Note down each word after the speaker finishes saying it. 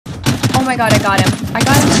Oh my god, I got him. I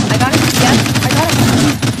got him. I got him. Yes, I got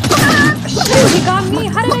him. Shoot, he got me.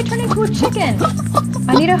 How did I turn into a chicken?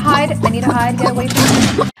 I need to hide. I need to hide. Get away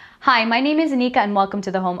from me. Hi, my name is Anika and welcome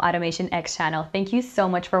to the HomeAutomationX channel. Thank you so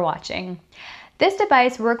much for watching. This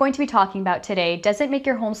device we're going to be talking about today doesn't make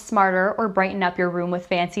your home smarter or brighten up your room with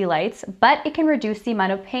fancy lights, but it can reduce the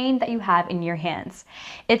amount of pain that you have in your hands.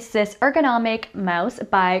 It's this ergonomic mouse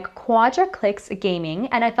by QuadraClicks Gaming,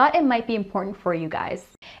 and I thought it might be important for you guys.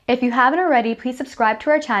 If you haven't already, please subscribe to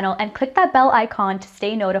our channel and click that bell icon to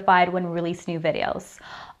stay notified when we release new videos.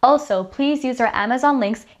 Also, please use our Amazon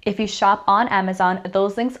links if you shop on Amazon.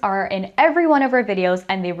 Those links are in every one of our videos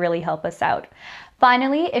and they really help us out.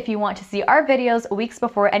 Finally, if you want to see our videos weeks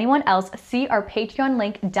before anyone else, see our Patreon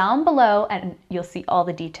link down below and you'll see all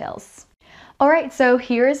the details. Alright, so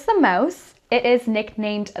here's the mouse. It is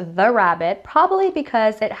nicknamed the rabbit, probably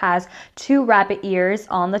because it has two rabbit ears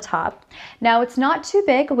on the top. Now it's not too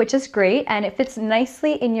big, which is great, and it fits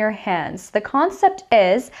nicely in your hands. The concept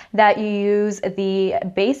is that you use the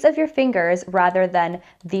base of your fingers rather than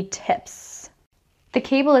the tips. The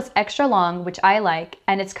cable is extra long, which I like,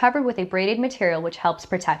 and it's covered with a braided material which helps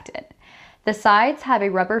protect it. The sides have a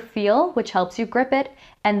rubber feel which helps you grip it,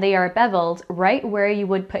 and they are beveled right where you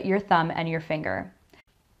would put your thumb and your finger.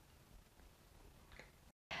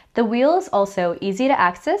 The wheel is also easy to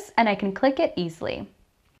access and I can click it easily.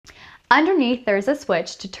 Underneath there's a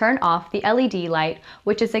switch to turn off the LED light,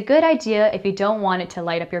 which is a good idea if you don't want it to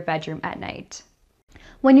light up your bedroom at night.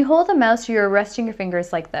 When you hold the mouse, you're resting your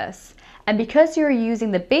fingers like this. And because you're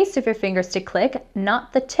using the base of your fingers to click,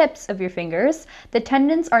 not the tips of your fingers, the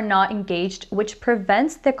tendons are not engaged, which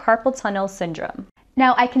prevents the carpal tunnel syndrome.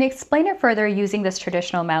 Now I can explain it further using this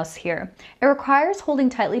traditional mouse here. It requires holding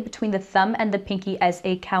tightly between the thumb and the pinky as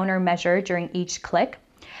a countermeasure during each click.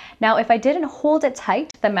 Now if I didn't hold it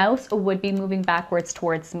tight, the mouse would be moving backwards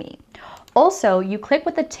towards me. Also, you click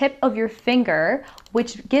with the tip of your finger,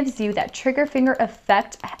 which gives you that trigger finger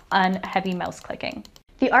effect on heavy mouse clicking.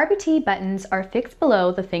 The RBT buttons are fixed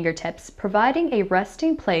below the fingertips, providing a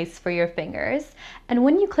resting place for your fingers, and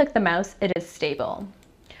when you click the mouse, it is stable.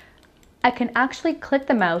 I can actually click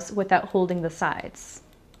the mouse without holding the sides.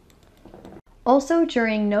 Also,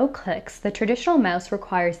 during no clicks, the traditional mouse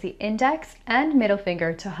requires the index and middle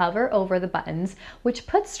finger to hover over the buttons, which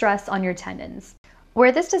puts stress on your tendons,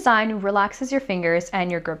 where this design relaxes your fingers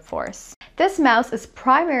and your grip force. This mouse is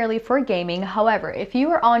primarily for gaming. However, if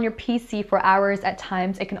you are on your PC for hours at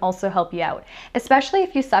times, it can also help you out, especially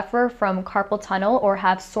if you suffer from carpal tunnel or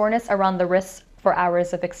have soreness around the wrists for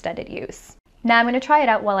hours of extended use. Now I'm going to try it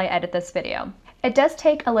out while I edit this video. It does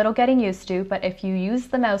take a little getting used to, but if you use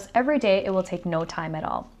the mouse every day, it will take no time at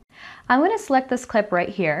all. I'm going to select this clip right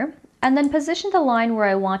here and then position the line where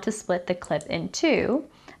I want to split the clip in two,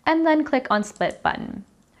 and then click on split button.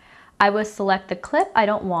 I will select the clip I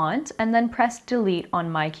don't want and then press delete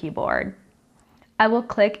on my keyboard. I will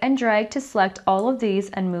click and drag to select all of these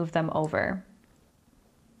and move them over.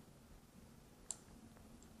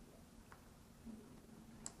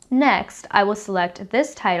 Next, I will select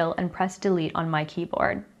this title and press delete on my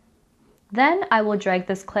keyboard. Then I will drag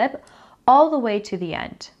this clip all the way to the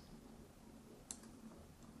end.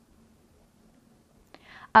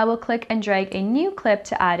 I will click and drag a new clip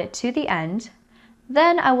to add it to the end.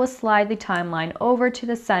 Then I will slide the timeline over to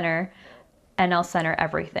the center and I'll center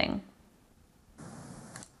everything.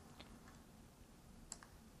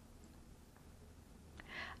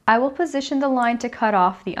 I will position the line to cut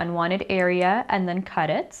off the unwanted area and then cut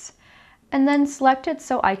it, and then select it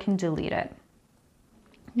so I can delete it.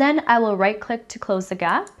 Then I will right click to close the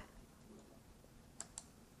gap.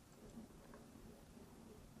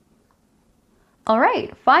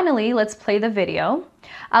 Alright, finally let's play the video.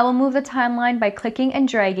 I will move the timeline by clicking and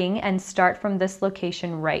dragging and start from this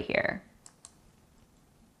location right here.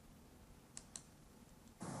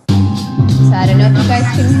 So I don't know if you guys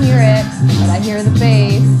can hear it, but I hear the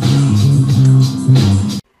bass.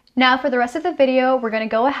 Now for the rest of the video, we're going to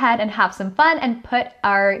go ahead and have some fun and put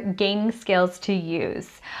our gaming skills to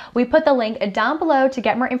use. We put the link down below to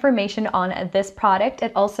get more information on this product.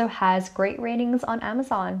 It also has great ratings on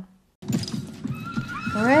Amazon.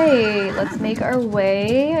 Alright, let's make our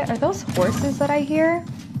way. Are those horses that I hear?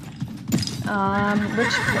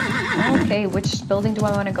 Which building do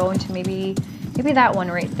I want to go into? Maybe that one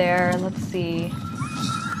right there. Let's see.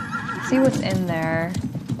 Let's see what's in there.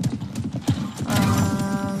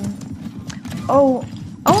 Oh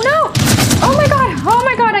no! Oh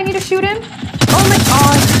my god, I need to shoot him. Oh my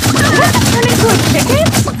god. What? Turn into a chicken?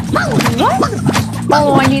 What?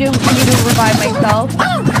 Oh, I need to revive myself.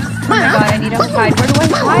 Oh my god, I need to hide. Where do I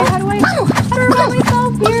hide? How do I revive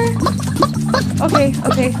myself here? Okay,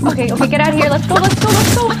 get out of here. Let's go.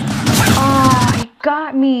 Ah, he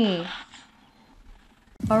got me.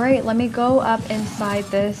 All right, let me go up inside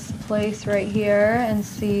this place right here and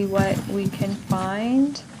see what we can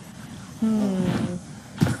find.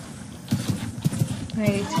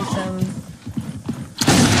 I see some...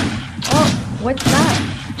 Oh, what's that?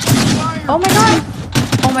 Oh my god!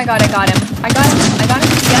 Oh my god, I got him. Yes,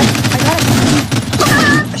 I got him.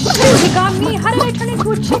 Shoot, he got me. How did I turn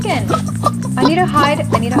into a chicken? I need to hide,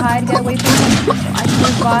 get away from him. I can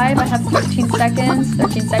revive, I have 13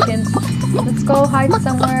 seconds. Let's go hide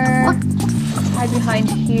somewhere. Let's hide behind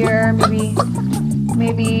here.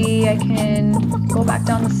 Maybe I can go back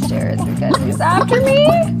down the stairs because he's after me.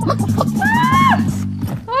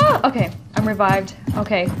 Okay, I'm revived.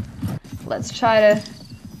 Okay, let's try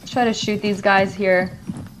to shoot these guys here.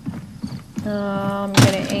 I'm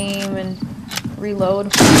gonna aim and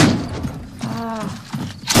reload. Come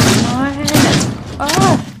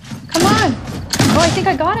on. Oh, I think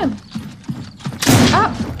I got him.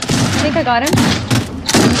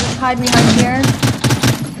 Just hide behind here.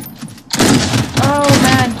 Oh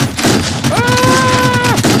man.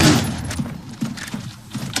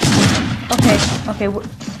 Okay,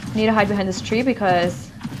 need to hide behind this tree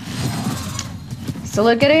because it's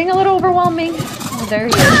still getting a little overwhelming. Oh, there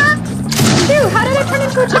he is. Dude, how did I turn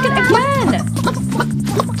into a chicken again?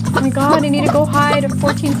 Oh my god, I need to go hide.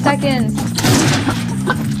 14 seconds.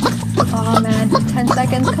 Oh man, 10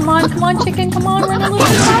 seconds. Come on, chicken. Come on, run a little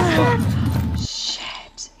bit faster.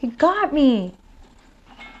 Shit, he got me.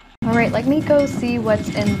 All right, let me go see what's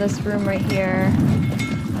in this room right here.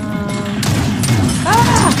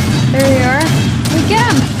 There you are. We get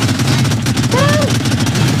him.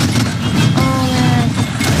 Oh man.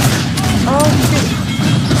 Oh shoot.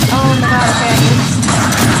 Oh my god. Okay,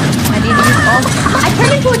 I need to use all. I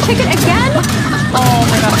turned into a chicken again. Oh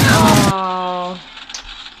my god. Oh.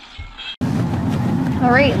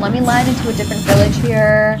 All right, let me land into a different village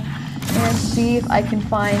here and see if I can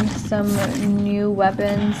find some new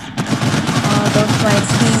weapons. Those are my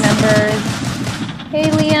team members. Hey,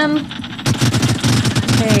 Liam.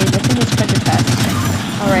 Okay, this is his treasure chest.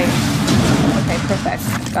 Alright. Okay, perfect.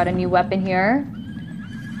 Got a new weapon here.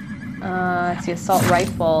 It's the assault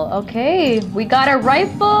rifle. Okay, we got a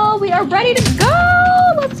rifle. We are ready to go.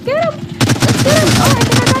 Let's get him. Oh, I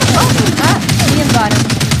think I got him. Oh, Liam got him.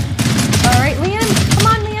 Alright, Liam. Come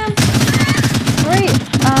on, Liam. Alright,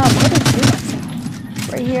 what is this?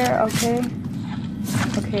 Right here, okay.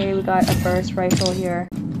 Okay, we got a burst rifle here.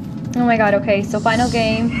 Oh my god, okay, so final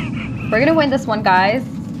game. We're gonna win this one, guys.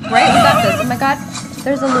 Right? We got this. Oh my god.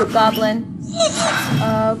 There's a loot goblin.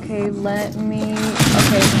 Okay, let me...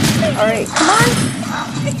 Okay. Alright, come on!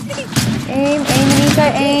 Aim,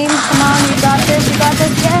 Anika, aim. Come on, you got this,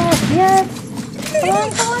 Yes!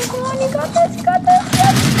 Come on, you got this, Yes!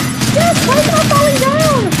 Yes! Why is it not falling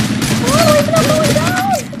down? Why is it not falling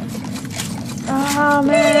down? Oh,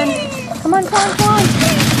 man. Come on, fall down!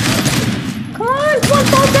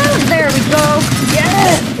 There we go!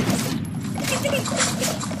 Yes!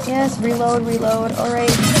 Yes, reload.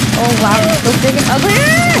 Alright. Oh wow, it's so big and ugly.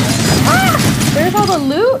 There's all the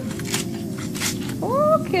loot.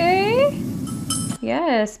 Okay.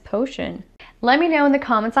 Yes, potion. Let me know in the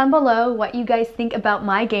comments down below what you guys think about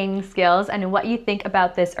my gaming skills and what you think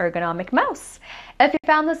about this ergonomic mouse. If you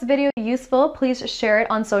found this video useful, please share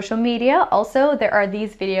it on social media. Also, there are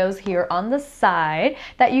these videos here on the side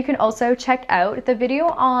that you can also check out. The video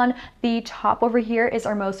on the top over here is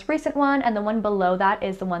our most recent one, and the one below that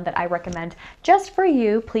is the one that I recommend just for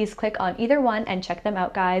you. Please click on either one and check them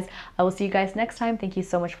out, guys. I will see you guys next time. Thank you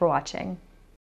so much for watching.